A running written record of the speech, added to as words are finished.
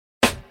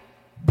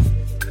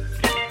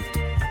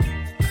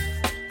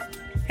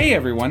Hey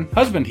everyone,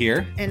 husband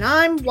here. And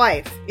I'm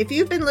wife. If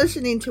you've been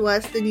listening to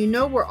us, then you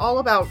know we're all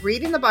about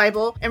reading the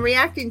Bible and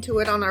reacting to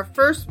it on our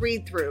first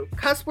read-through.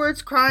 Cuss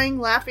words, crying,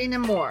 laughing,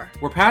 and more.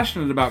 We're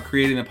passionate about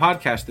creating a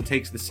podcast that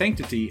takes the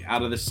sanctity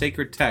out of the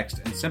sacred text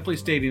and simply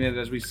stating it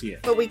as we see it.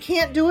 But we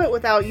can't do it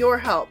without your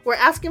help. We're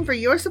asking for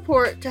your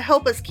support to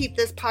help us keep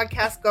this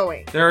podcast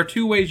going. There are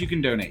two ways you can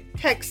donate.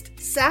 Text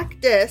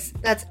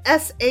SACDIS, that's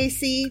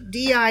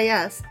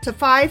SACDIS, to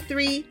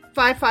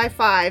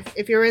 53555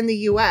 if you're in the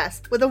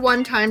U.S. with a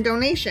one-time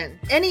donation.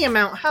 Any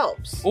amount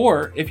helps.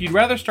 Or, if you'd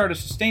rather start a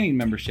sustaining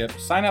membership,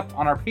 sign up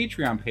on our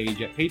Patreon page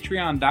at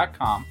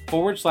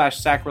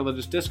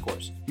patreon.com/sacrilegious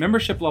discourse.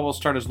 Membership levels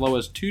start as low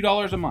as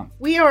 $2 a month.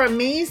 We are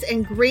amazed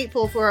and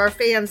grateful for our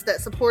fans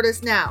that support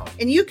us now,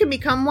 and you can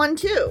become one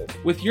too.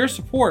 With your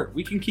support,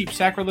 we can keep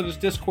Sacrilegious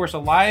Discourse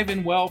alive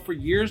and well for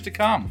years to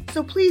come.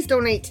 So please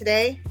donate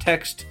today.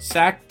 Text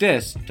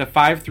SACDIS to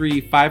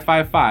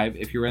 53555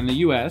 if you're in the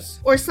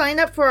U.S. Or sign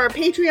up for our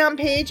Patreon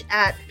page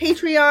at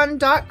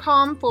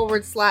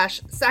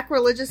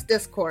patreon.com/sacrilegious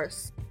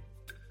discourse.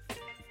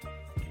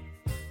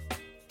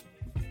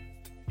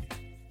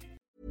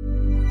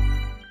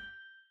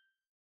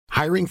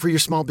 Hiring for your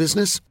small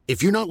business?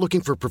 If you're not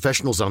looking for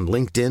professionals on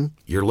LinkedIn,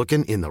 you're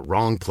looking in the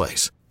wrong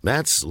place.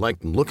 That's like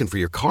looking for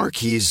your car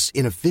keys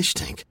in a fish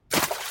tank.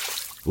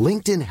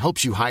 LinkedIn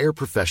helps you hire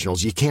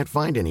professionals you can't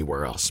find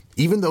anywhere else,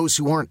 even those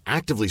who aren't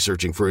actively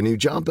searching for a new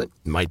job but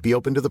might be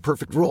open to the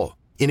perfect role.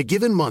 In a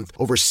given month,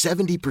 over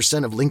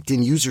 70% of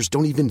LinkedIn users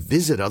don't even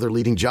visit other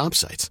leading job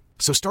sites.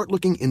 So start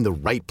looking in the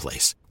right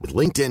place. With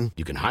LinkedIn,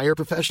 you can hire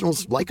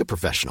professionals like a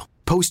professional.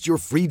 Post your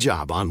free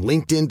job on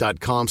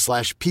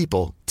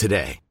linkedin.com/people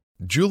today.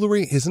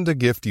 Jewelry isn't a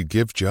gift you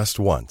give just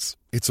once.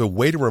 It's a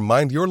way to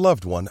remind your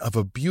loved one of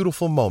a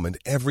beautiful moment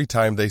every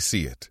time they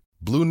see it.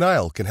 Blue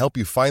Nile can help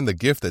you find the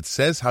gift that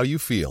says how you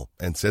feel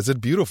and says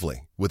it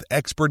beautifully, with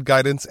expert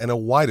guidance and a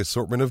wide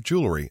assortment of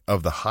jewelry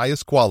of the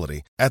highest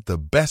quality at the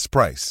best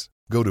price.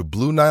 Go to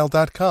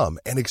BlueNile.com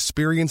and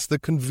experience the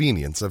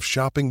convenience of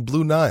shopping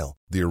Blue Nile,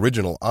 the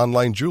original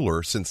online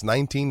jeweler since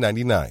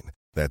 1999.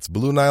 That's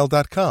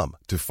BlueNile.com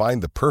to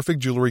find the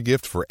perfect jewelry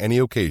gift for any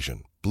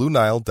occasion.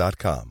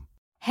 BlueNile.com.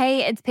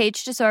 Hey, it's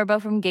Paige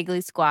DeSorbo from Giggly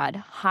Squad.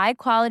 High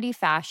quality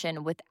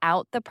fashion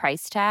without the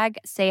price tag.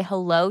 Say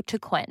hello to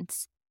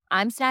Quince.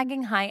 I'm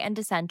snagging high-end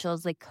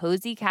essentials like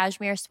cozy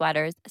cashmere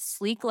sweaters,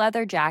 sleek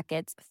leather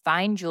jackets,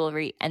 fine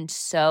jewelry, and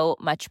so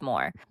much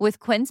more. With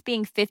Quince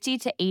being 50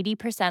 to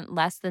 80%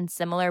 less than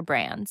similar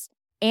brands.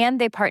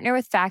 And they partner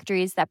with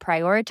factories that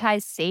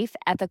prioritize safe,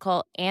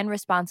 ethical, and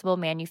responsible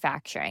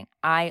manufacturing.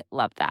 I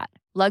love that.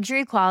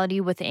 Luxury quality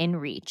within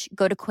reach.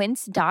 Go to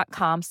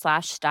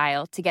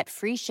quince.com/style to get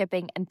free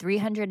shipping and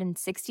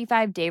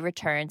 365-day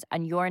returns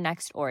on your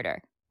next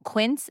order.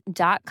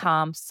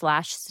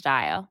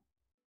 Quince.com/style.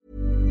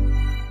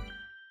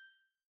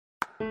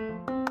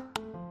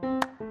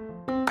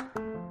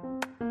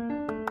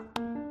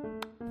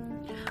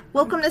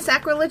 Welcome to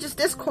Sacrilegious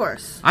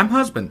Discourse. I'm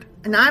husband.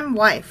 And I'm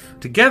wife.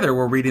 Together,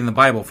 we're reading the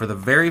Bible for the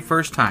very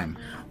first time.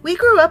 We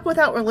grew up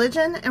without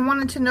religion and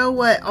wanted to know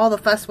what all the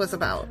fuss was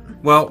about.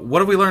 Well, what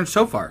have we learned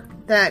so far?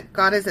 That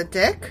God is a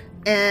dick,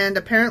 and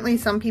apparently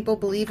some people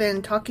believe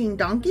in talking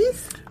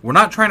donkeys. We're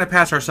not trying to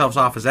pass ourselves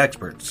off as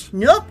experts.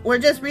 Nope, we're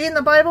just reading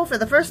the Bible for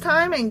the first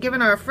time and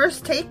giving our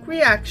first take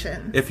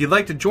reaction. If you'd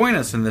like to join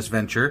us in this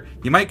venture,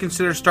 you might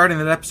consider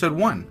starting at episode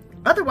 1.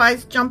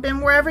 Otherwise, jump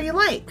in wherever you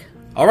like.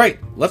 All right,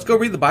 let's go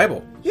read the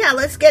Bible. Yeah,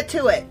 let's get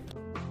to it.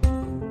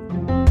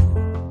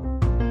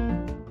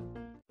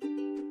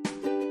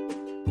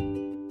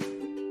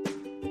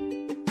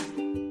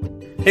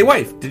 Hey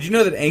wife, did you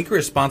know that Anchor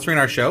is sponsoring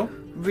our show?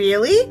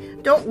 Really?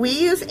 Don't we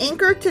use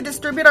Anchor to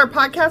distribute our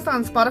podcast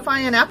on Spotify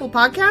and Apple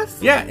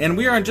Podcasts? Yeah, and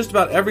we are on just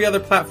about every other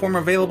platform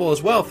available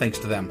as well, thanks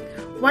to them.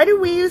 Why do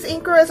we use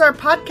Anchor as our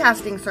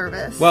podcasting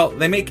service? Well,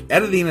 they make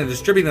editing and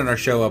distributing our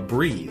show a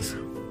breeze.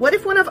 What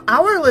if one of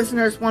our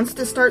listeners wants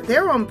to start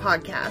their own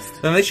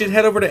podcast? Then they should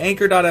head over to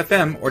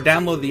Anchor.fm or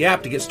download the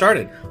app to get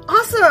started.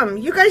 Awesome!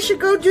 You guys should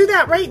go do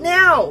that right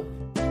now!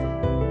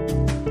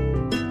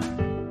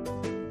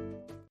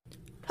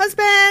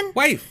 Husband!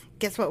 Wife!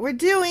 Guess what we're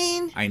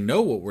doing? I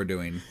know what we're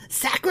doing.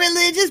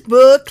 Sacrilegious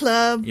Book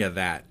Club! Yeah,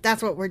 that.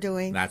 That's what we're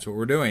doing. That's what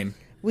we're doing.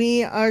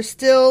 We are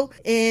still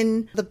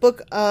in the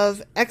book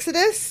of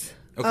Exodus,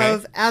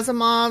 of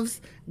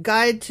Asimov's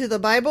Guide to the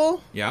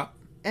Bible. Yeah.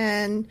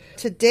 And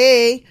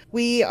today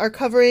we are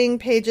covering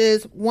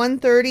pages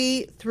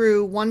 130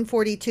 through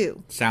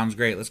 142. Sounds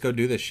great. Let's go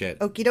do this shit.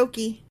 Okie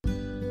dokie.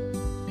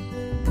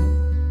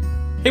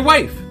 Hey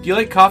wife, do you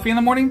like coffee in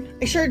the morning?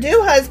 I sure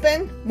do,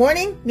 husband.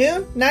 Morning,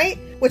 noon, night.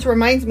 Which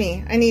reminds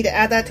me, I need to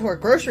add that to our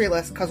grocery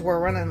list because we're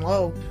running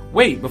low.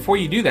 Wait, before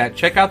you do that,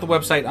 check out the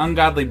website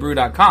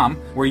ungodlybrew.com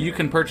where you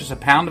can purchase a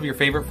pound of your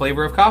favorite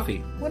flavor of coffee.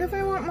 What if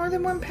I want more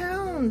than 1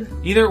 pound?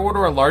 Either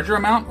order a larger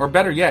amount, or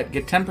better yet,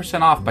 get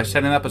 10% off by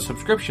setting up a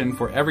subscription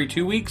for every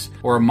 2 weeks,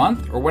 or a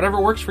month, or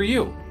whatever works for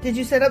you. Did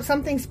you set up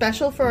something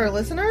special for our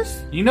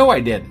listeners? You know I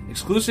did.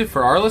 Exclusive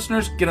for our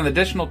listeners, get an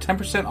additional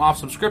 10% off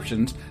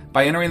subscriptions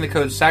by entering the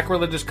code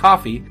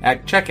SACRILEGIOUSCOFFEE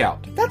at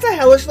checkout. That's a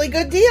hellishly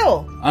good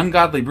deal.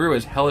 Ungodly Brew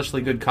is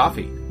hellishly good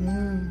coffee.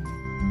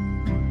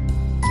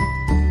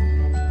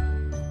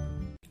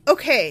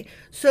 Okay,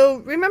 so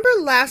remember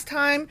last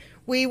time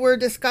we were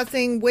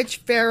discussing which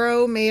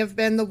pharaoh may have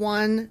been the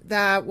one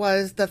that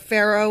was the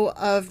pharaoh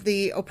of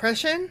the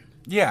oppression?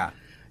 Yeah.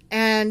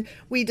 And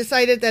we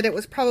decided that it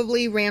was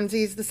probably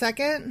Ramses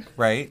II.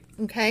 Right.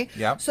 Okay.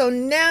 Yep. So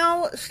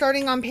now,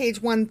 starting on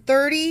page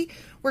 130,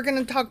 we're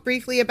going to talk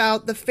briefly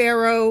about the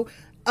pharaoh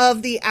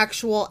of the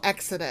actual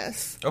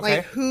Exodus. Okay.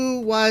 Like,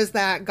 who was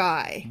that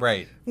guy?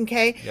 Right.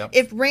 Okay. Yep.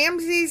 If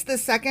Ramses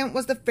II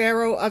was the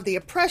pharaoh of the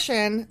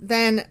oppression,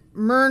 then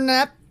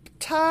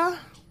Merneptah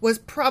was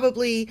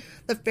probably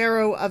the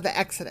pharaoh of the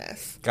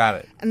Exodus. Got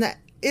it. And the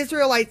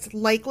Israelites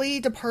likely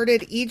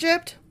departed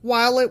Egypt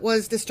while it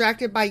was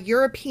distracted by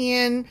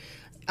European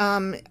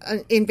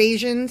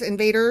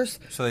invaders.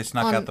 So they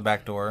snuck out the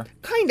back door?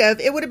 Kind of.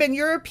 It would have been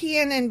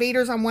European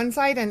invaders on one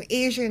side and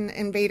Asian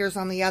invaders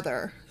on the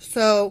other.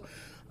 So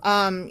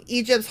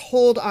Egypt's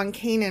hold on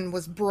Canaan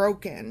was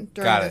broken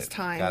during this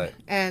time. Got it.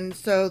 And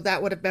so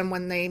that would have been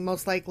when they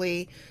most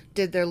likely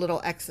did their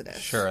little exodus.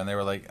 Sure. And they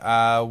were like,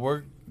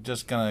 we're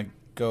just going to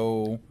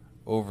go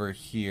over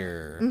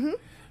here. Mm-hmm.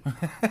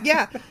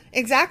 Yeah,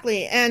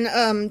 exactly.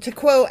 And to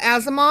quote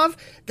Asimov,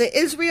 the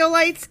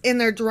Israelites, in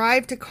their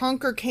drive to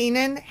conquer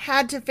Canaan,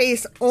 had to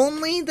face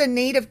only the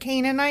native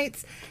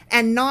Canaanites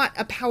and not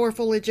a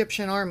powerful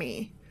Egyptian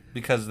army.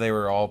 Because they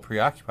were all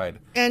preoccupied.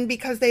 And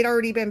because they'd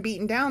already been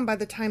beaten down by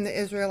the time the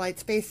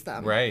Israelites faced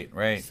them. Right,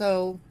 right.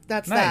 So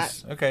that's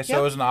nice. that. Okay, so Yep.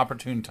 it was an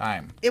opportune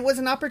time. It was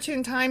an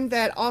opportune time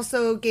that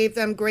also gave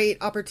them great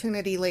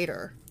opportunity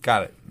later.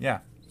 Got it, yeah.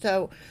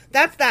 So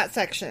that's that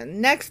section.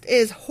 Next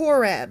is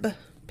Horeb,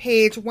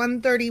 page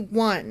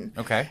 131.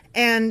 Okay.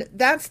 And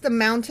that's the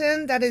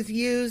mountain that is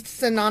used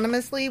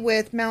synonymously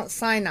with Mount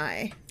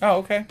Sinai. Oh,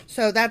 okay.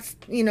 So that's,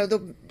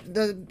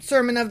 the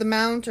Sermon of the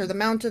Mount, or the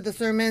Mount of the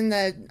Sermon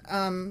that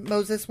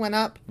Moses went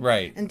up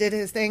Right. and did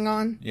his thing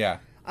on. Yeah.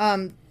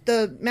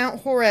 The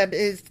Mount Horeb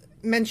is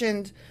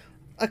mentioned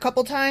a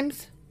couple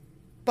times,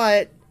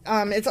 but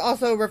it's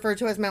also referred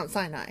to as Mount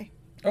Sinai.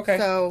 Okay.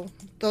 So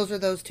those are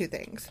those two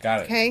things.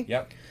 Got it. Okay.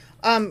 Yep.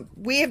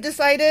 We have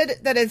decided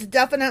that it's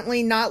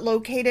definitely not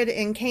located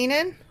in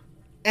Canaan,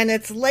 and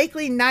it's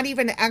likely not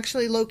even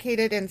actually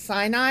located in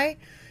Sinai.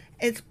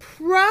 It's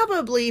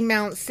probably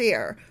Mount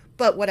Seir,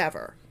 but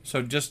whatever.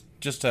 So just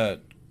a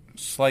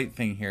slight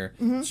thing here.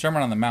 Mm-hmm.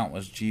 Sermon on the Mount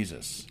was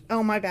Jesus.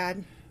 Oh, my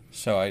bad.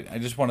 So I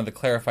just wanted to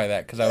clarify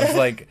that, because I was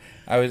like,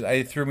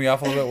 I threw me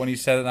off a little bit when you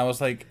said it, and I was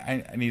like,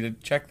 I need to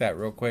check that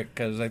real quick,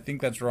 because I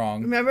think that's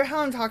wrong. Remember how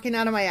I'm talking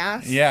out of my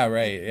ass? Yeah,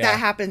 right. Yeah. That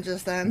happened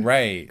just then.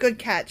 Right. Good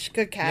catch.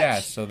 Good catch. Yeah,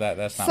 so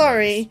that's not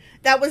Sorry,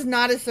 that was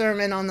not a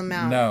sermon on the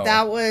Mount. No.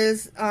 That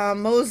was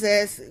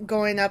Moses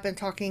going up and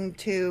talking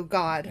to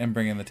God. And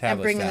bringing the tablets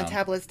and bringing down. the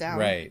tablets down.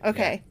 Right.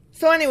 Okay.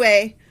 So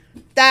anyway,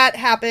 that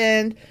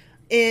happened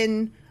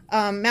in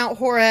Mount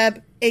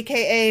Horeb,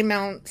 a.k.a.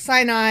 Mount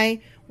Sinai,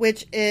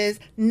 which is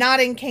not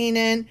in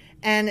Canaan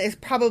and is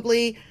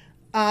probably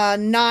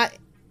not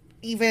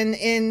even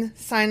in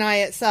Sinai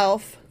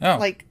itself,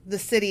 like the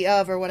city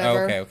of or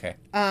whatever. Oh, okay.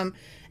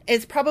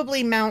 It's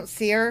probably Mount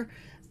Seir,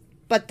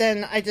 but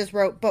then I just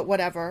wrote, but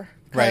whatever.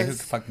 Right, who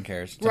fucking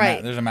cares?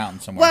 Right. There's a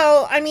mountain somewhere.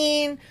 Well, I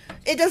mean,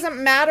 it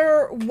doesn't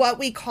matter what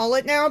we call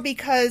it now,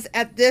 because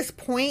at this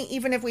point,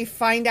 even if we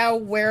find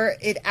out where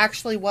it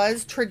actually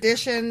was,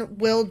 tradition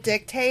will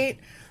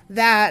dictate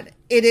that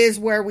it is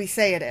where we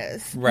say it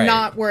is, right.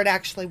 Not where it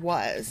actually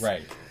was.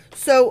 Right.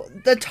 So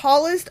the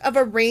tallest of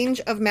a range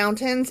of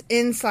mountains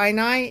in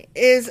Sinai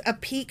is a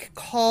peak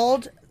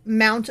called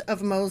Mount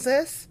of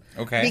Moses.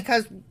 Okay.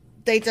 Because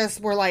they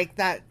just were like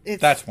that.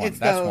 That's one. It's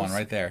That's those. one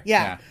right there.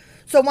 Yeah.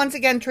 So once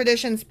again,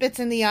 tradition spits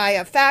in the eye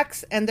of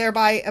facts and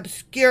thereby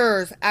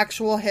obscures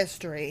actual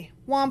history.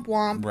 Womp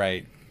womp.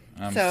 Right.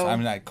 So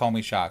I'm not. Call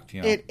me shocked.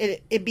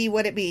 It be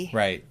what it be.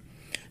 Right.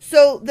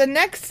 So the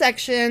next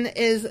section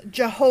is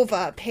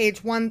Jehovah,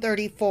 page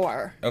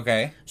 134.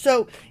 Okay.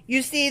 So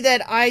you see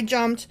that I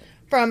jumped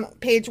from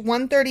page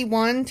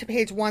 131 to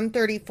page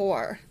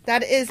 134.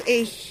 That is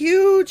a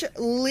huge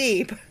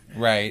leap.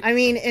 Right. I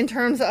mean, in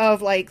terms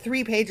of like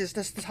 3 pages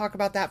just to talk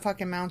about that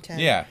fucking mountain.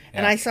 Yeah.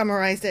 And I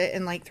summarized it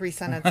in like 3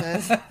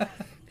 sentences.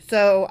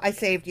 So I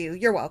saved you.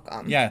 You're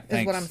welcome. Yeah,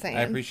 thanks. Is what I'm saying.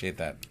 I appreciate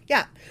that.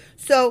 Yeah.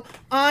 So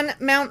on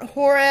Mount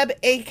Horeb,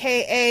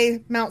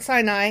 a.k.a. Mount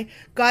Sinai,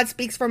 God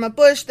speaks from a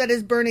bush that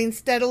is burning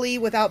steadily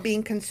without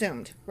being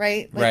consumed,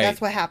 right? Right. That's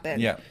what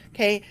happened. Yeah.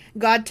 Okay.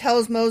 God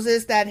tells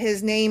Moses that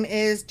his name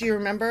is, do you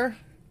remember?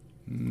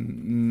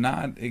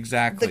 Not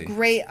exactly. The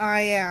great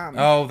I am.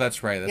 Oh,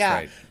 that's right. That's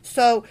right.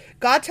 So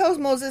God tells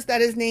Moses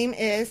that his name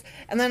is,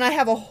 and then I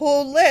have a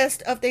whole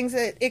list of things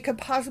that it could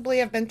possibly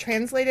have been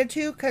translated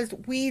to, because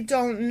we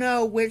don't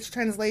know which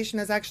translation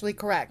is actually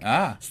correct.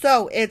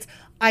 So it's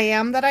I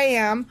am that I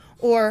am,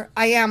 or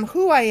I am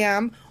who I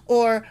am,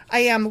 or I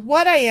am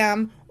what I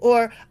am,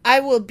 or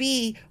I will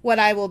be what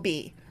I will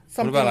be.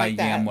 Something what about like I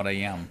that. am what I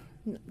am?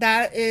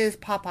 That is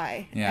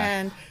Popeye. Yeah.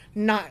 And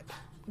not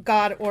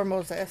God or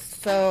Moses.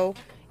 So,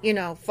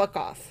 fuck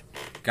off.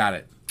 Got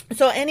it.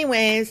 So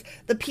anyways,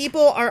 the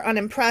people are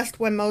unimpressed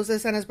when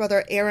Moses and his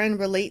brother Aaron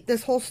relate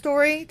this whole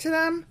story to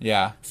them.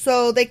 Yeah.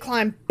 So they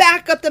climb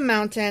back up the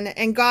mountain,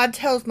 and God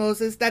tells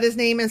Moses that his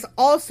name is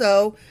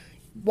also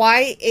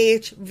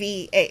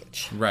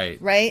YHVH.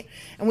 Right. Right?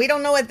 And we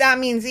don't know what that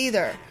means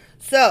either.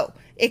 So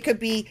it could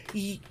be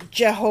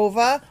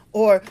Jehovah,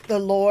 or the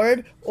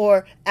Lord,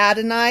 or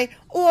Adonai,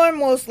 or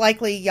most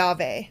likely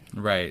Yahweh.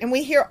 Right. And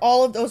we hear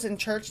all of those in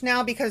church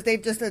now because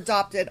they've just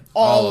adopted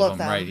all of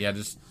them. Right. Yeah.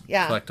 Just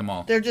collect them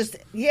all. They're just,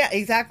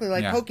 exactly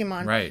like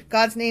Pokemon. Right.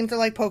 God's names are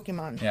like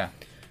Pokemon. Yeah.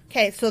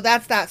 Okay, so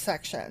that's that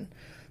section.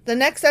 The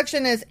next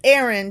section is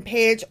Aaron,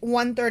 page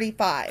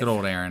 135. Good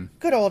old Aaron.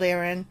 Good old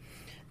Aaron.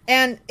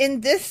 And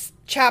in this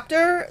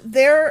chapter,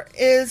 there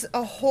is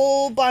a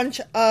whole bunch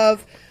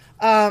of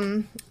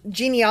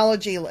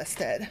genealogy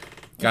listed.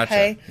 Gotcha.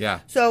 Okay? Yeah.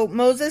 So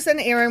Moses and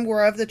Aaron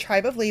were of the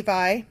tribe of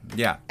Levi.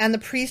 Yeah. And the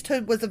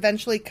priesthood was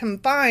eventually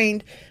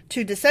combined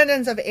to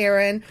descendants of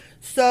Aaron.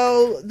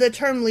 So the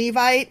term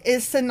Levite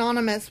is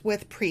synonymous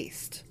with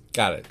priest.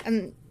 Got it.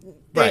 And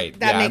right.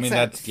 that yeah. makes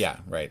sense.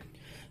 That's right.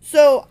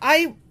 So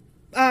I,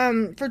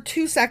 for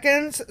 2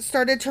 seconds,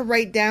 started to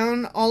write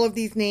down all of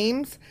these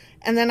names.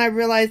 And then I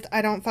realized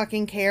I don't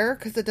fucking care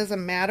because it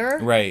doesn't matter.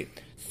 Right.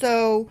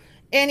 So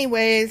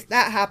anyways,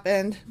 that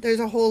happened. There's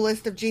a whole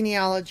list of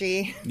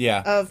genealogy.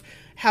 Yeah. Of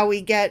how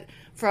we get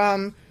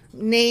from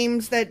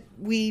names that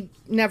we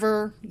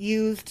never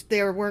used,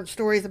 there weren't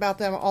stories about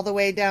them, all the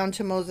way down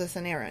to Moses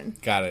and Aaron.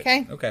 Got it.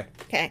 Okay? Okay.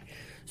 Okay.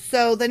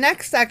 So the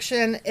next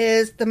section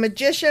is the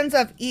magicians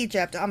of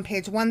Egypt on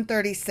page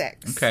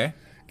 136. Okay.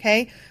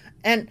 Okay?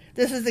 And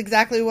this is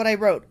exactly what I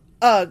wrote.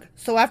 Ugh.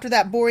 So after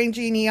that boring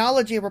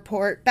genealogy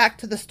report, back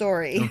to the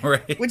story.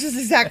 Right. Which is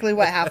exactly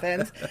what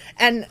happens.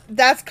 And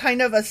that's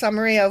kind of a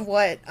summary of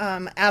what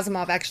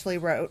Asimov actually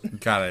wrote.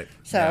 Got it.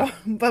 So,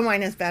 but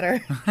mine is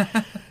better.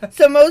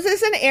 So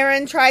Moses and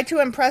Aaron tried to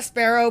impress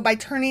Pharaoh by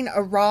turning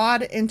a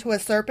rod into a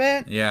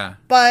serpent. Yeah.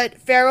 But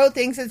Pharaoh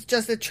thinks it's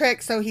just a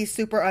trick, so he's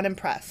super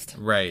unimpressed.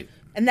 Right.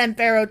 And then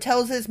Pharaoh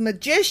tells his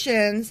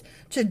magicians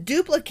to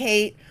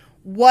duplicate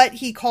what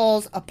he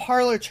calls a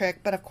parlor trick,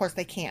 but of course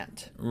they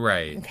can't.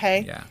 Right.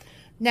 Okay? Yeah.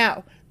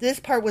 Now,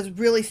 this part was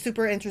really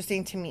super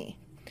interesting to me.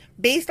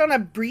 Based on a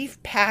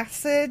brief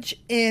passage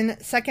in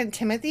 2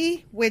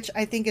 Timothy, which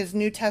I think is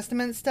New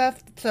Testament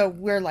stuff, so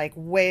we're like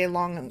way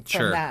long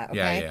from that,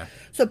 okay? Yeah.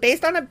 So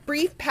based on a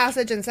brief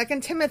passage in 2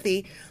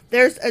 Timothy,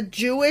 there's a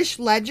Jewish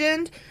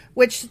legend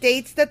which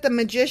states that the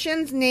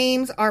magicians'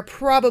 names are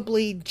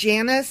probably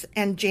Janus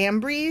and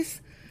Jambres.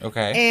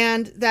 Okay.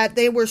 And that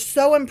they were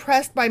so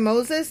impressed by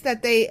Moses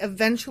that they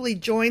eventually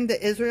joined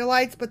the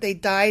Israelites, but they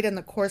died in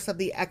the course of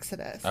the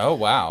Exodus. Oh,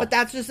 wow. But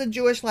that's just a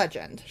Jewish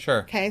legend.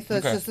 Sure. Okay, so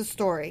it's just a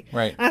story.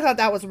 Right. And I thought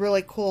that was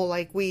really cool.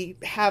 Like, we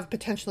have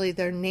potentially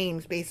their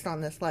names based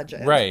on this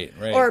legend. Right.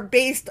 Or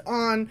based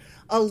on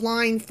a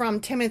line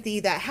from Timothy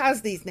that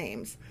has these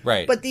names.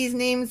 Right. But these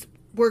names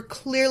were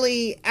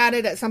clearly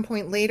added at some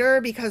point later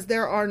because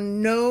there are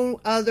no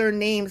other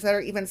names that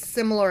are even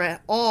similar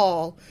at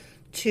all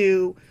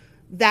to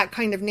that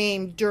kind of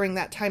name during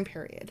that time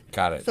period.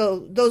 Got it.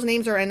 So those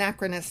names are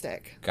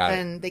anachronistic. Got it.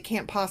 And they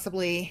can't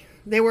possibly...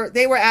 They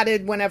were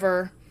added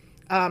whenever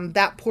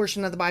that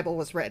portion of the Bible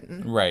was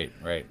written. Right.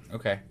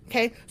 Okay.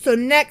 Okay, so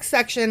next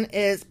section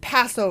is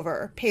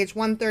Passover, page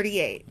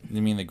 138.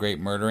 You mean the great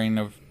murdering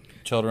of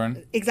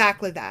children?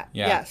 Exactly that.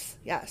 Yeah.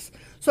 Yes.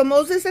 So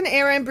Moses and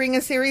Aaron bring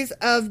a series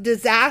of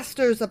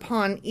disasters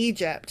upon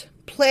Egypt.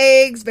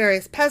 Plagues,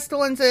 various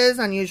pestilences,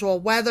 unusual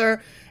weather,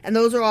 and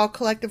those are all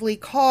collectively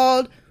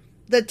called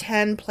the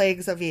 10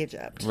 plagues of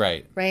Egypt.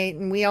 Right.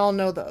 And we all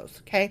know those,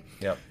 okay?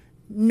 Yep.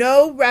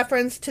 No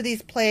reference to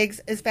these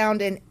plagues is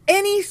found in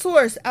any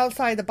source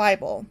outside the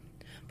Bible.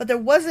 But there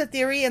was a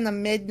theory in the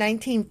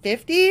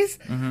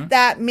mid-1950s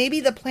that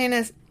maybe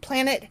the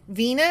planet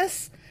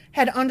Venus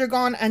had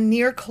undergone a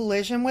near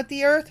collision with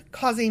the Earth,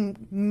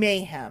 causing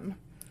mayhem.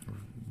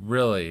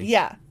 Really?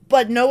 Yeah.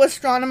 But no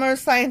astronomers,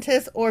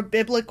 scientists, or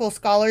biblical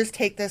scholars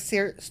take this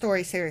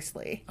story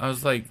seriously. I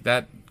was like,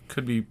 that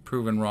could be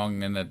proven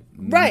wrong in a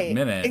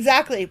minute.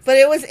 Exactly. But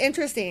it was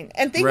interesting.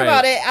 And think Right.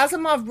 about it,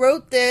 Asimov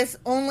wrote this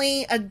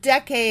only a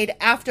decade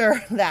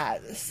after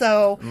that.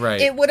 So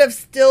Right. it would have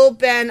still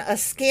been a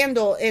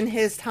scandal in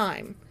his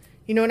time.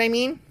 You know what I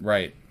mean?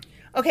 Right.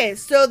 Okay,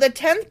 so the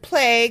 10th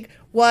plague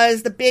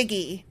was the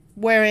biggie,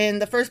 wherein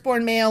the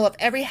firstborn male of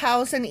every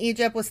house in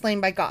Egypt was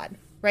slain by God.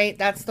 right?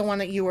 That's the one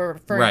that you were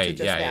referring to Right,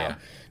 just yeah, now. yeah.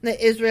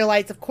 The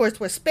Israelites, of course,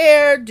 were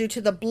spared due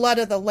to the blood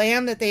of the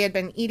lamb that they had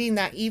been eating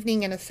that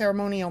evening in a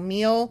ceremonial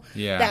meal.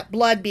 Yeah. That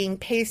blood being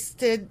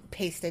placed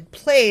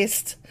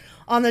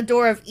on the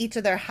door of each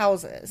of their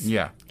houses.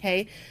 Yeah.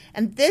 Okay.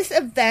 And this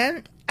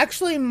event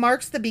actually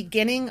marks the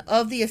beginning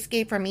of the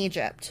escape from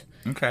Egypt.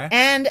 Okay.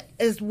 And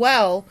as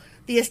well,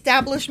 the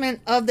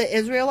establishment of the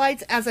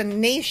Israelites as a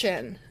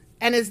nation,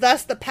 and is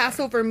thus the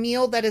Passover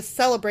meal that is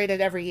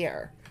celebrated every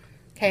year.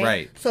 Okay.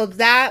 Right. So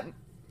that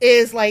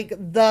is like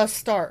the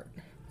start.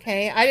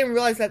 Okay. I didn't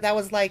realize that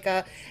was like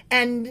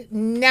and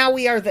now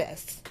we are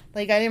this.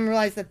 Like, I didn't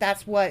realize that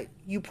that's what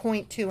you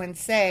point to and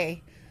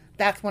say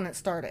that's when it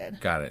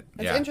started. Got it.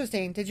 That's yeah.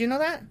 interesting. Did you know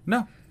that?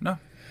 No.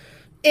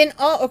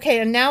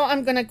 And now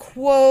I'm going to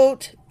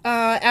quote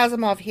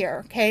Asimov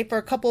here, okay, for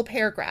a couple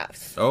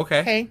paragraphs.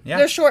 Okay. Yeah.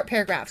 They're short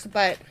paragraphs,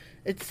 but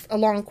it's a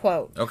long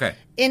quote. Okay.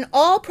 In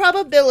all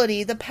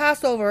probability, the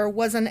Passover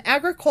was an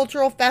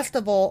agricultural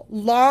festival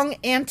long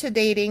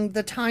antedating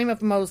the time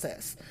of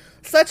Moses.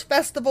 Such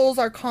festivals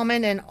are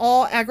common in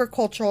all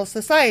agricultural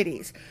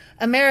societies.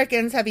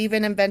 Americans have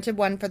even invented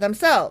one for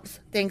themselves,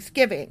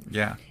 Thanksgiving.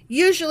 Yeah.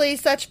 Usually,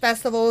 such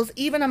festivals,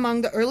 even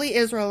among the early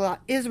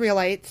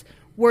Israelites,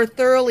 were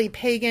thoroughly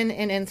pagan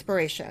in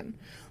inspiration.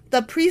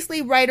 The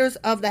priestly writers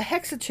of the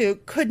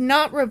Hexateuch could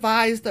not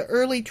revise the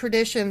early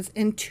traditions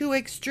in too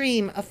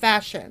extreme a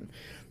fashion.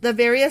 The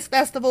various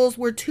festivals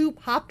were too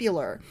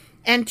popular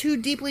and too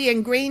deeply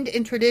ingrained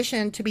in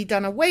tradition to be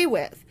done away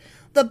with.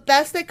 The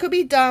best that could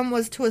be done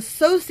was to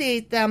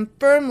associate them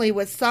firmly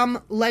with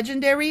some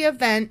legendary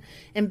event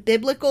in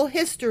biblical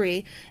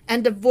history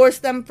and divorce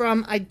them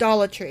from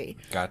idolatry.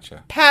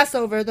 Gotcha.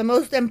 Passover, the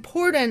most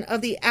important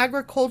of the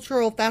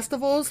agricultural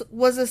festivals,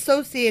 was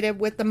associated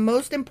with the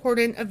most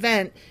important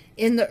event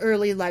in the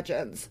early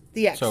legends,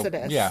 the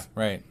Exodus. So, yeah,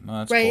 right. No,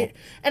 that's right?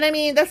 cool. And I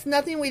mean, that's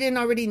nothing we didn't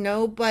already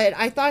know, but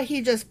I thought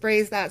he just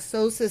phrased that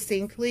so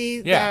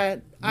succinctly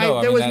that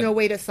there was no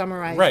way to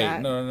summarize right.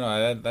 that.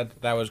 No.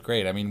 That was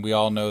great. I mean, we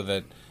all know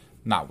that.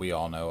 Not we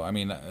all know. I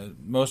mean,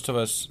 most of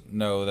us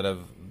know that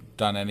have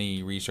done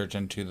any research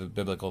into the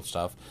biblical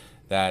stuff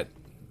that,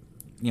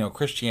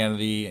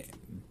 Christianity,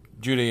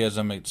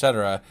 Judaism,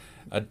 etc.,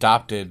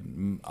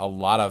 adopted a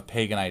lot of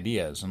pagan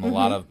ideas and a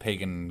lot of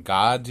pagan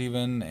gods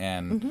even,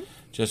 and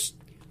just...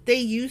 They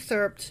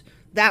usurped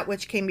that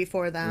which came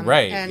before them,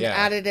 right, and yeah.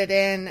 added it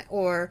in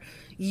or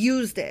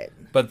used it.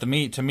 But to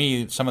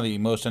me, some of the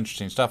most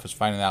interesting stuff is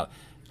finding out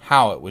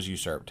how it was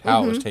usurped,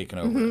 how it was taken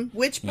over.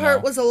 Which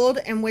part was old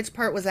and which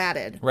part was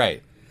added.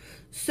 Right.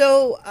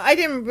 So I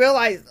didn't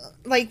realize,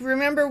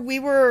 remember we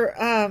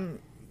were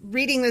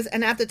reading this,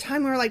 and at the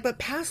time we were like, but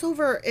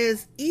Passover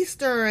is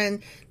Easter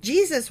and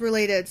Jesus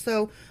related,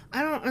 so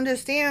I don't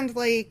understand,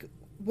 why...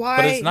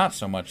 But it's not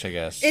so much, I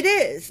guess. It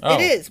is. Oh.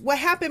 It is. What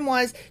happened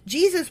was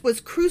Jesus was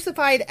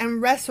crucified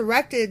and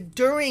resurrected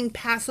during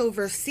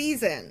Passover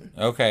season.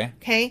 Okay.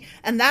 Okay?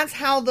 And that's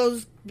how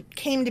those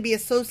came to be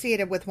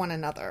associated with one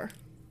another.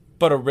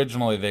 But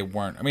originally they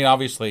weren't. I mean,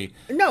 obviously,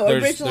 No,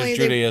 there's originally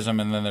Judaism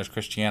and then there's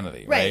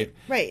Christianity, right?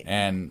 Right.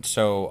 And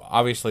so,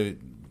 obviously,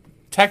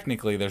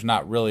 technically, there's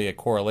not really a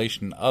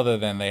correlation other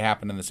than they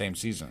happen in the same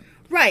season.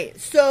 Right.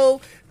 So,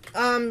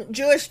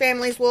 Jewish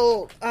families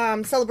will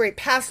celebrate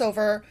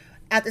Passover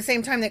at the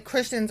same time that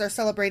Christians are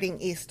celebrating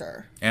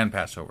Easter. And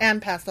Passover.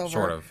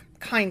 Sort of.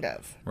 Kind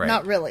of. Right.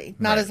 Not really.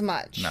 Not Right. as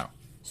much. No.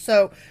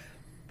 So,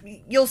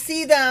 you'll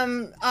see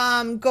them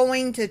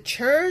going to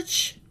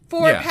church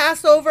for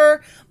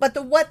Passover,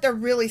 but what they're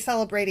really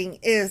celebrating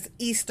is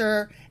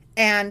Easter,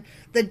 and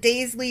the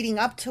days leading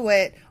up to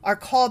it are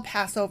called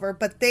Passover,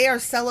 but they are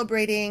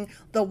celebrating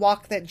the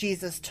walk that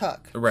Jesus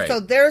took. Right.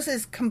 So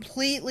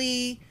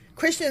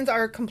Christians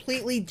are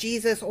completely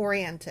Jesus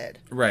oriented.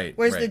 Right.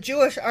 Whereas right. the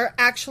Jewish are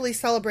actually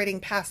celebrating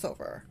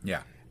Passover.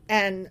 Yeah.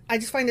 And I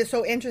just find it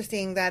so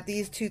interesting that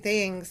these two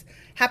things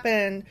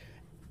happen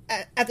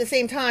at the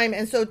same time.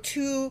 And so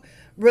two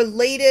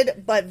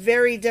related but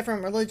very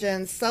different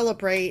religions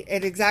celebrate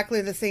at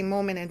exactly the same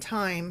moment in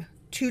time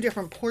two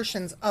different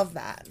portions of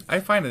that. I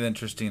find it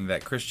interesting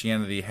that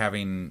Christianity,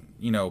 having,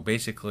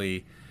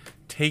 basically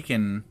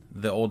taken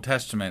the Old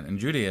Testament and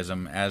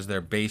Judaism as their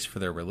base for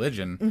their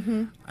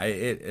religion,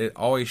 it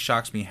always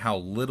shocks me how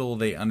little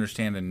they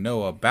understand and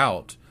know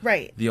about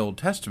the Old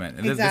Testament.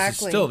 And Exactly.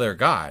 This is still their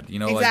God. This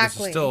is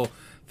Exactly. still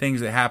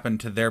things that happened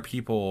to their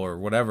people or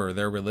whatever,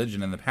 their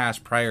religion in the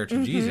past prior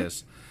to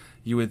Jesus.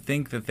 You would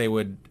think that they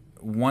would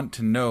want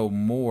to know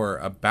more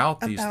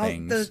about these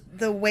things.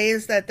 The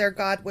ways that their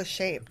God was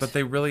shaped. But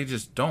they really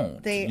just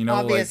don't. They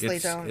obviously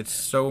don't. It's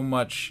so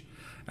much...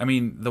 I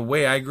mean, the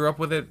way I grew up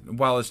with it,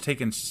 while it's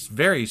taken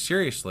very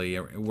seriously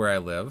where I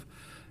live,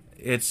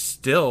 it's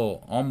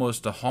still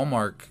almost a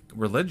Hallmark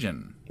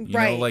religion. You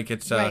know, like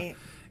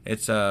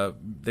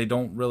they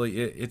don't really,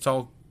 it's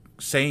all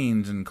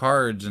sayings and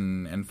cards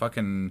and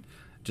fucking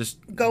just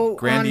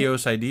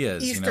grandiose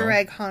ideas. Easter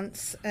egg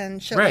hunts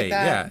and shit right, like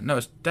that. Yeah. No,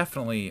 it's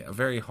definitely a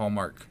very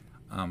Hallmark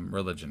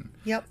religion.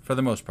 Yep. For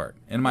the most part,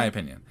 in my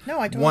opinion. No,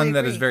 I totally One that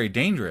agree. is very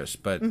dangerous,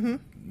 but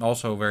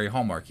also very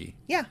Hallmarky.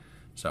 Yeah.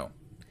 So,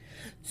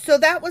 So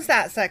that was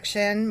that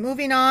section.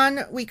 Moving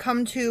on, we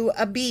come to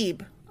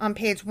Abib on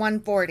page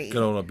 140.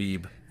 Good old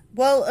Abib.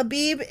 Well,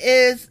 Abib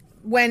is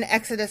when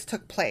Exodus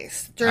took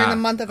place, during the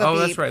month of Abib. Oh,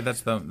 that's right.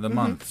 That's the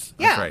months.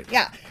 Yeah, That's right.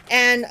 yeah.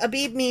 And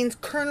Abib means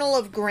kernel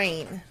of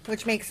grain,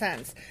 which makes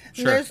sense.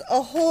 Sure. There's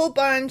a whole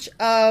bunch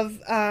of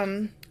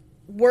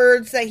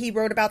words that he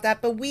wrote about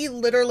that, but we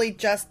literally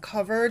just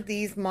covered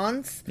these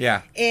months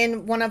Yeah.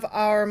 in one of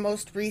our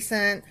most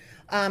recent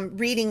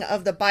reading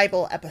of the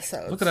Bible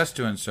episodes. Look at us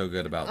doing so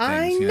good about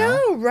I things, you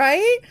know,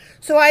 right?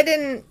 So I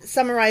didn't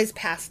summarize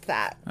past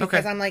that because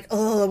Okay. I'm like,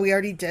 oh, we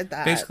already did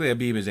that. Basically,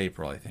 Abib is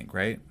April, I think,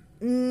 right?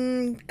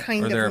 Kind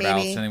or of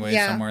thereabouts maybe. anyway,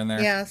 yeah, somewhere in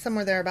there? Yeah,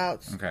 somewhere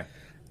thereabouts. Okay.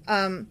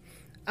 I'm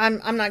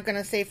not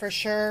gonna say for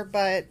sure,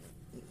 but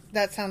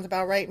that sounds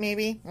about right,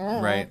 maybe.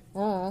 Right.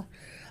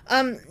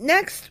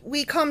 Next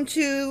we come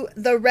to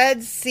the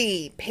Red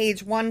Sea,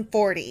 page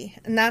 140,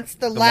 and that's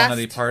the The last. one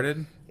that he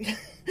parted?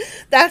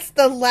 That's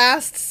the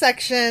last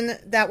section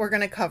that we're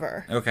gonna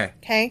cover. Okay.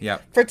 Okay.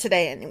 Yep. For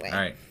today, anyway. All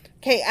right.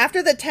 Okay.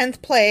 After the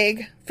 10th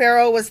plague,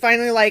 Pharaoh was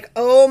finally like,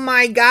 "Oh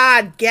my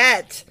God,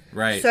 get!"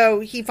 Right. So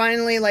he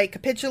finally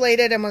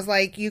capitulated and was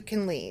like, "You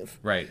can leave."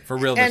 Right. For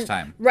real this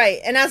time. Right.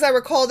 And as I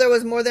recall, there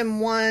was more than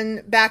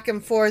one back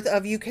and forth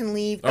of "you can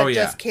leave," but Oh,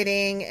 yeah. just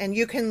kidding, and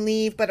 "you can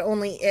leave, but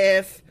only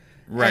if."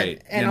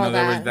 Right. And all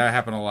that. That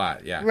happened a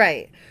lot. Yeah.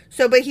 Right.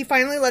 So, but he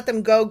finally let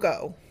them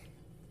go.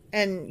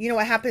 And you know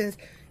what happens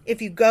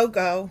if you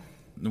go?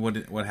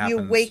 What happens?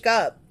 You wake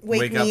up.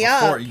 Wake me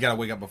before. up. You gotta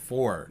wake up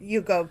before.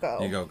 You go.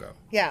 You go.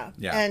 Yeah.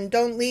 Yeah. And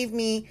don't leave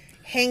me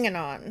hanging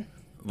on.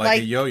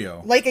 Like a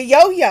yo-yo. Like a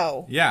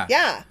yo-yo. Yeah.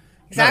 Yeah.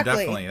 Exactly. No,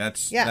 definitely.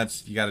 That's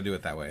you got to do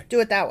it that way. Do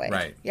it that way.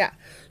 Right. Yeah.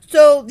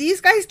 So these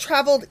guys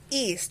traveled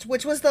east,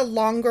 which was the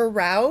longer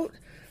route.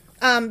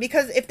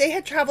 Because if they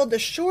had traveled the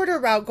shorter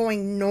route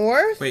going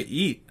north. Wait,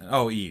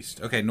 east.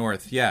 Okay,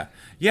 north. Yeah.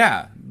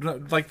 Yeah.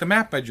 Like the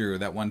map I drew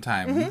that one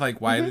time. Like,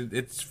 why did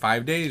it's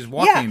 5 days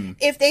walking?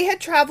 Yeah, if they had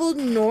traveled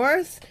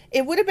north,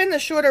 it would have been the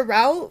shorter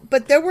route,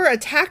 but there were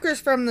attackers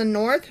from the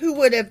north who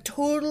would have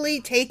totally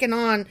taken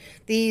on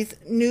these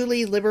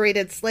newly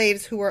liberated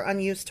slaves who were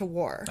unused to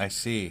war. I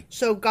see.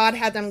 So God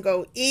had them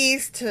go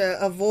east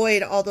to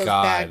avoid all those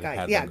bad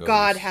guys. Yeah,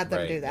 God had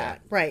them do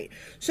that. Yeah. Right.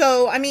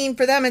 So, I mean,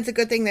 for them, it's a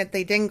good thing that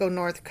they didn't go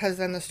north because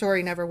then the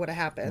story never would have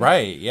happened.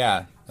 Right,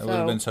 yeah. It would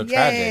have been so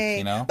tragic,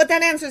 you know? But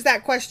that answers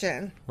that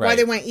question. Why Right.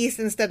 they went east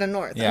instead of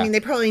north. Yeah. I mean,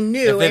 they probably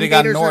knew. If they'd have gone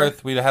invaders are-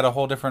 north, we'd have had a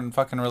whole different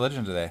fucking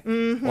religion today.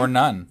 Or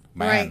none.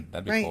 Man, right,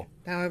 that'd be right. cool.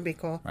 That would be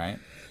cool. Right?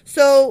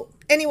 So,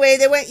 anyway,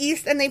 they went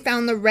east and they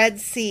found the Red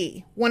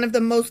Sea, one of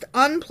the most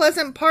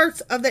unpleasant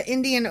parts of the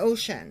Indian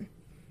Ocean.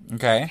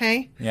 Okay.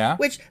 Okay? Yeah.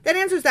 Which, that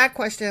answers that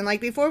question.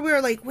 Like, before we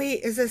were like,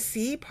 wait, is a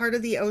sea part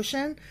of the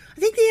ocean? I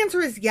think the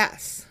answer is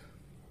yes.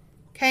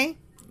 Okay?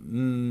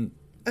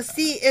 A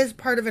sea is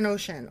part of an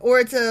ocean. Or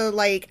it's a,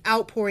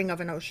 outpouring of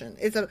an ocean.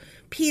 It's a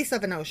piece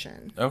of an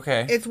ocean.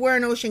 Okay. It's where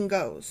an ocean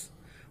goes.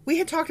 We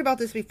had talked about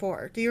this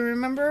before. Do you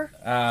remember?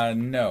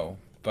 No.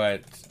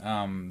 But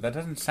that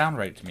doesn't sound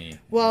right to me.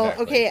 Well,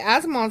 exactly. okay,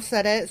 Asimov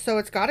said it, so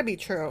it's got to be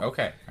true.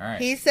 Okay, all right.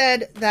 He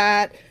said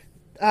that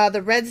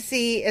the Red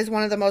Sea is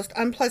one of the most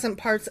unpleasant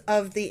parts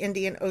of the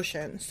Indian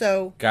Ocean.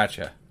 So,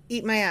 Gotcha.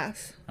 eat my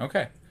ass.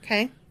 Okay.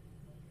 Okay?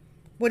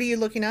 What are you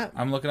looking up?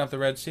 I'm looking up the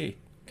Red Sea.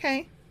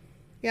 Okay.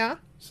 Yeah?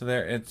 So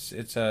there, it's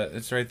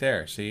right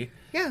there. See?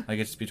 Yeah. Like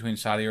it's between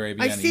Saudi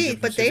Arabia I and see, Egypt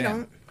and but they Sudan.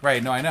 don't.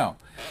 Right? No, I know.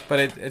 But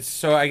it's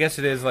so I guess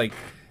it is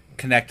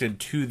connected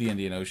to the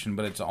Indian Ocean,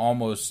 but it's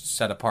almost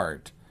set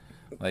apart.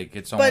 Like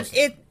it's almost.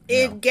 But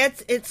it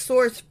gets its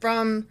source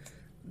from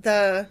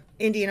the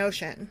Indian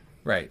Ocean.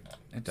 Right.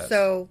 It does.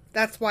 So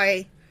that's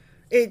why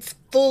it's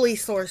fully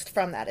sourced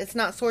from that. It's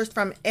not sourced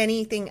from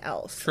anything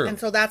else. True. And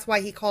so that's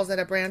why he calls it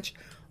a branch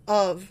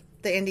of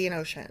the Indian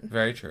Ocean.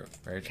 Very true.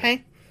 Very true.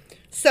 Okay?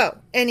 So,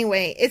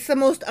 anyway, it's the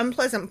most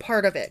unpleasant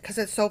part of it because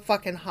it's so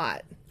fucking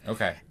hot.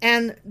 Okay.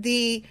 And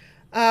the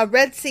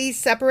Red Sea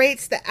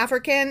separates the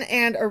African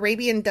and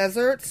Arabian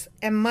deserts,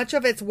 and much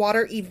of its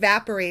water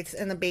evaporates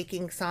in the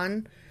baking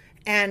sun.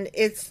 And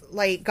it's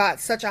got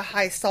such a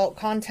high salt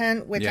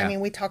content, which Yeah. I mean,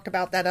 we talked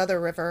about that other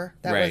river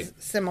that Right. was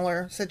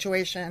similar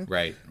situation.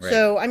 Right.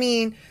 So, I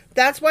mean,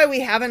 that's why we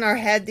have in our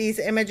head these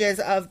images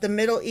of the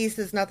Middle East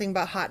is nothing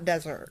but hot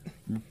desert.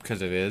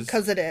 Because it is.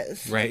 Because it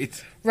is.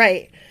 Right.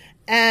 Right.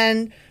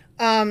 And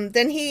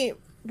then he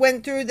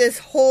went through this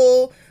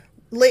whole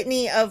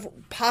litany of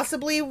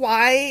possibly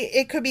why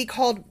it could be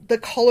called the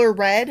color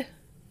red.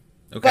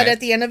 Okay. But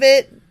at the end of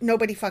it,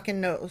 nobody fucking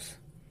knows.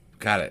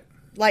 Got it.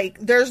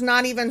 There's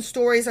not even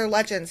stories or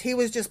legends. He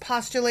was just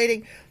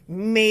postulating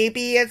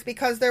maybe it's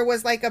because there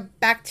was a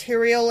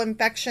bacterial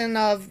infection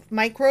of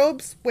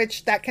microbes,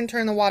 which that can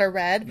turn the water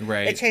red.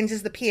 Right. It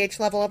changes the pH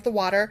level of the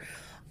water.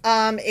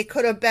 It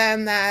could have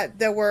been that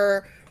there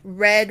were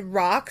red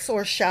rocks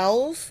or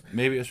shells.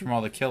 Maybe it was from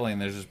all the killing.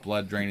 There's just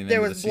blood draining There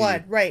into was the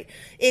blood, sea. right.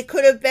 It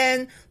could have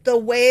been the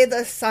way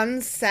the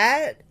sun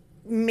set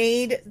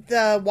made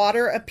the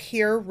water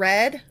appear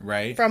red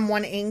Right. from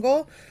one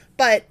angle.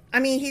 But, I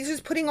mean, he's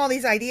just putting all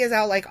these ideas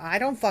out like, I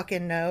don't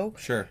fucking know.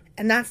 Sure.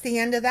 And that's the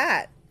end of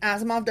that.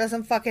 Asimov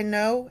doesn't fucking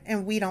know,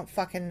 and we don't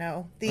fucking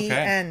know. The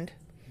end.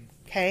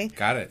 Okay?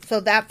 Got it. So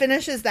that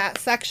finishes that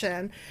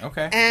section.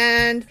 Okay.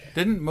 And...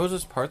 Didn't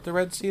Moses part the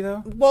Red Sea,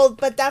 though? Well,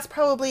 but that's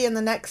probably in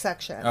the next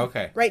section.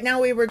 Okay. Right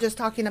now we were just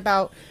talking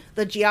about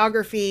the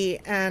geography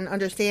and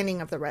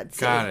understanding of the Red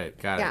Sea. Got it.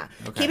 Yeah.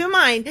 Okay. Keep in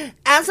mind,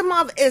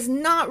 Asimov is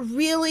not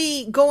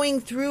really going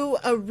through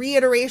a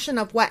reiteration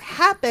of what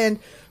happened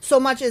so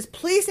much as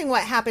placing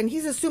what happened.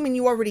 He's assuming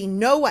you already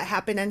know what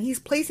happened, and he's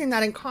placing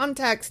that in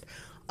context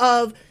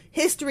of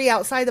history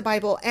outside the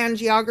Bible and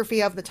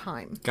geography of the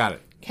time. Got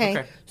it.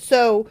 Okay.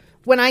 So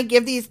when I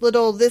give these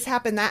little this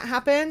happened, that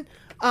happened,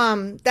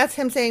 that's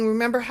him saying,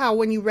 remember how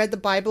when you read the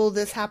Bible,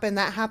 this happened,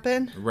 that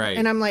happened? Right.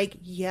 And I'm like,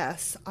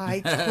 yes,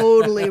 I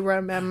totally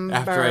remember.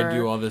 After I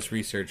do all this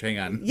research, hang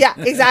on. Yeah,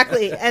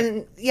 exactly.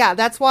 And yeah,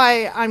 that's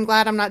why I'm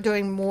glad I'm not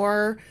doing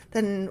more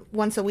than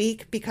once a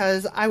week,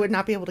 because I would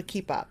not be able to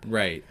keep up.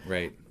 Right.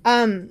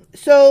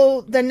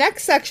 So the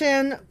next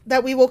section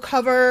that we will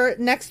cover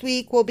next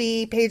week will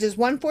be pages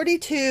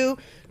 142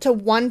 to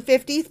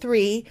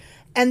 153,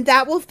 and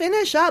that will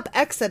finish up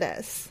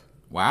Exodus.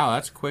 Wow,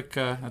 that's quick.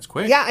 That's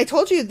quick. Yeah, I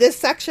told you this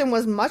section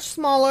was much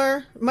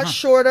smaller, much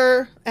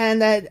shorter,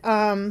 and that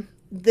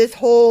this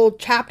whole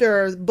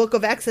chapter, Book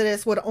of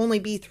Exodus, would only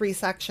be 3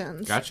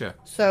 sections. Gotcha.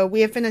 So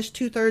we have finished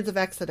 2/3 of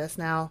Exodus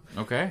now.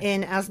 Okay.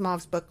 In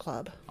Asimov's book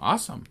club.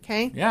 Awesome.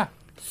 Okay. Yeah.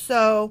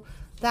 So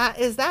that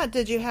is that.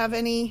 Did you have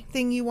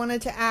anything you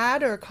wanted to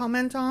add or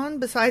comment on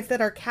besides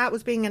that our cat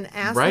was being an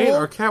asshole? Right?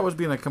 Our cat was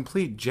being a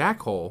complete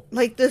jackhole.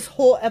 Like this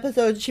whole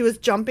episode, she was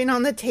jumping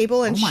on the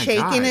table and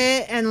shaking God.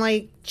 it and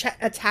like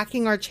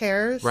attacking our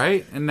chairs.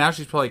 Right? And now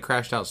she's probably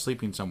crashed out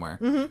sleeping somewhere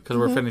because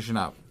we're finishing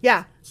up.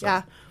 Yeah.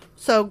 Yeah.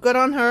 So good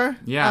on her.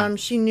 Yeah.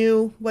 She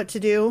knew what to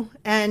do.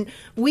 And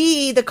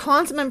we, the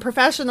consummate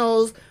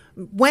professionals,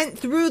 went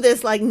through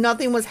this like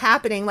nothing was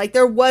happening. Like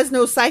there was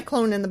no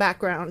cyclone in the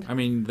background. I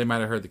mean, they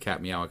might have heard the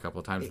cat meow a couple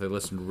of times if they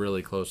listened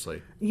really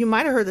closely. You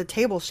might have heard the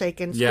table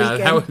shaking. Yeah,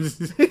 squeaking. that was...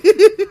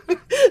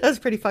 That was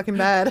pretty fucking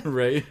bad.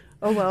 Right?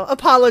 Oh well.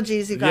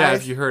 Apologies, you guys. Yeah,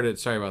 if you heard it,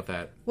 sorry about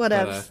that.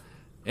 Whatever. But,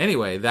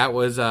 anyway, that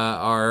was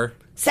our...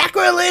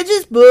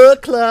 Sacrilegious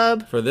Book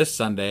Club. For this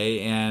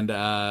Sunday, and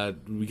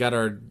we got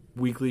our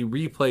weekly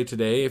replay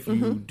today if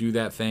you do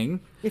that thing.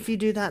 If you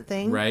do that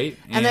thing. Right.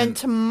 And then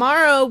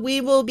tomorrow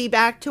we will be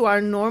back to our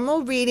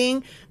normal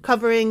reading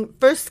covering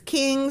 1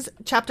 Kings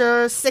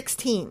chapter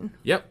 16.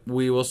 Yep,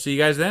 we will see you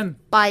guys then.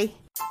 Bye.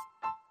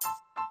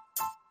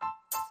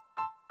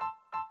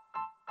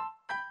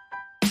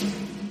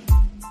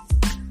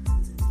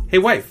 Hey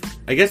wife,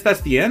 I guess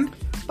that's the end?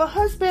 But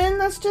husband,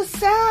 that's just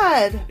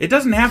sad. It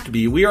doesn't have to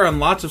be. We are on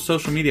lots of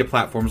social media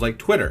platforms like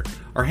Twitter.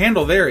 Our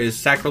handle there is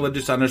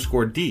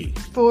sacrilegious_D.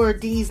 For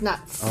D's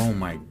nuts. Oh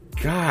my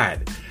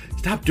god.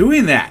 Stop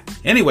doing that.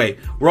 Anyway,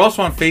 we're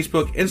also on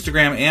Facebook,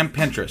 Instagram, and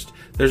Pinterest.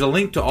 There's a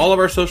link to all of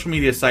our social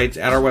media sites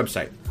at our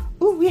website.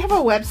 Ooh, we have a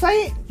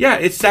website? Yeah,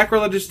 it's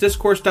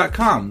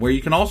sacrilegiousdiscourse.com, where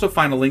you can also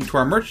find a link to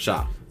our merch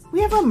shop. We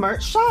have a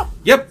merch shop?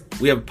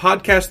 Yep, we have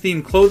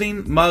podcast-themed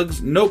clothing,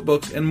 mugs,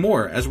 notebooks, and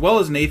more, as well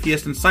as an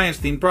atheist and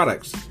science-themed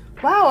products.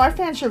 Wow, our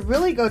fans should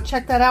really go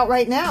check that out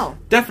right now.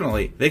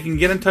 Definitely. They can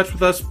get in touch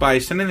with us by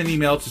sending an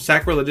email to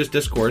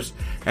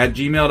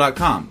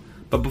sacrilegiousdiscourse@gmail.com.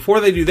 But before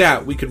they do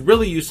that, we could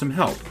really use some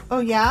help. Oh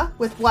yeah?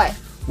 With what?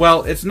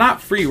 Well, it's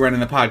not free running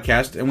the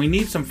podcast, and we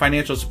need some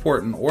financial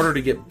support in order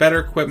to get better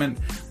equipment,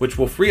 which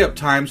will free up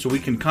time so we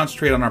can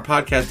concentrate on our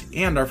podcast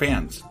and our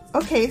fans.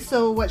 Okay,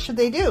 so what should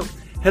they do?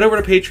 Head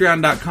over to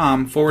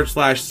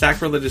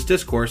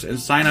patreon.com/sacrilegiousdiscourse and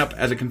sign up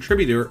as a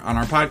contributor on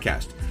our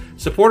podcast.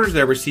 Supporters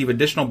there receive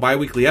additional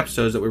bi-weekly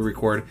episodes that we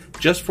record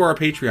just for our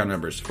Patreon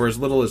members for as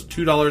little as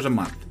 $2 a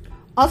month.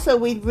 Also,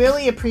 we'd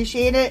really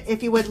appreciate it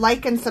if you would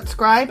like and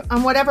subscribe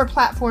on whatever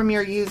platform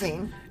you're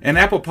using. And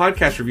Apple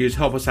Podcast reviews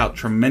help us out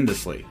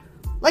tremendously.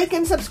 Like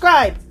and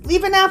subscribe.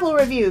 Leave an Apple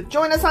review.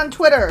 Join us on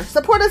Twitter.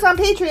 Support us on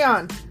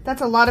Patreon.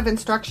 That's a lot of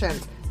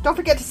instructions. Don't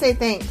forget to say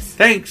thanks.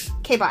 Thanks.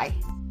 Okay, bye.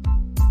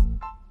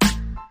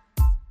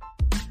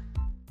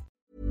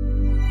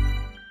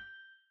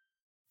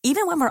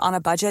 Even when we're on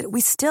a budget,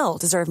 we still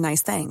deserve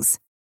nice things.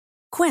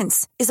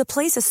 Quince is a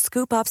place to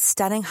scoop up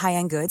stunning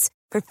high-end goods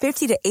for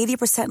 50 to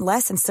 80%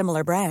 less than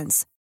similar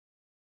brands.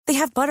 They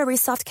have buttery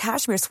soft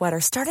cashmere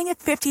sweaters starting at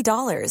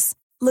 $50,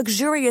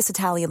 luxurious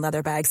Italian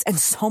leather bags, and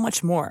so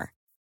much more.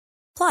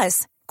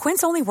 Plus,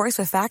 Quince only works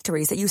with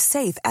factories that use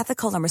safe,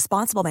 ethical, and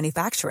responsible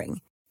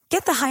manufacturing.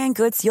 Get the high-end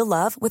goods you'll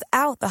love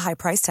without the high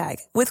price tag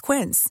with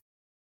Quince.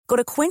 Go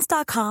to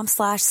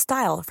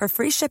quince.com/style for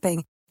free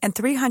shipping and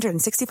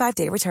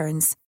 365-day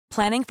returns.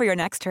 Planning for your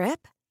next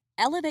trip?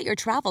 Elevate your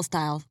travel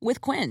style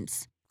with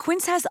Quince.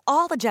 Quince has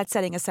all the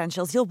jet-setting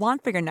essentials you'll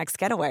want for your next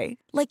getaway,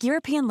 like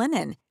European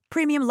linen,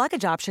 premium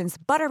luggage options,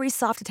 buttery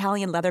soft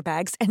Italian leather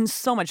bags, and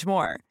so much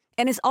more.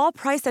 And is all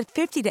priced at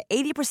 50 to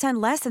 80%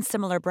 less than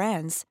similar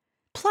brands.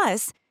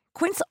 Plus,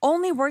 Quince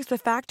only works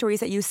with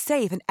factories that use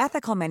safe and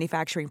ethical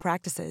manufacturing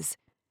practices.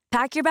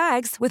 Pack your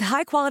bags with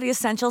high-quality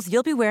essentials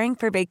you'll be wearing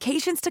for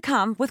vacations to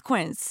come with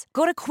Quince.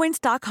 Go to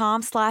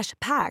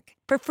quince.com/pack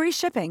for free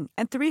shipping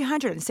and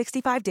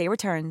 365-day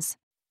returns.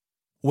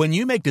 When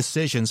you make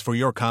decisions for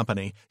your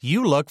company,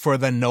 you look for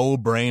the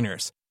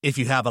no-brainers. If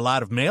you have a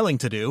lot of mailing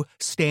to do,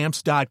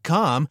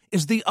 Stamps.com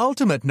is the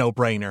ultimate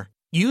no-brainer.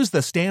 Use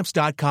the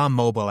Stamps.com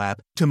mobile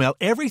app to mail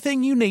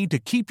everything you need to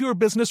keep your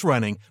business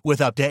running with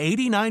up to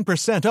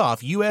 89%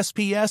 off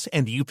USPS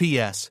and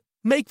UPS.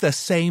 Make the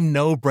same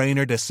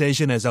no-brainer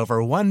decision as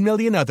over 1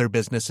 million other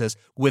businesses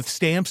with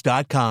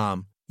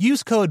Stamps.com.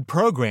 Use code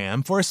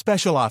PROGRAM for a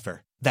special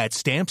offer. That's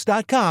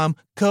Stamps.com,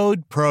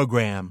 code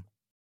PROGRAM.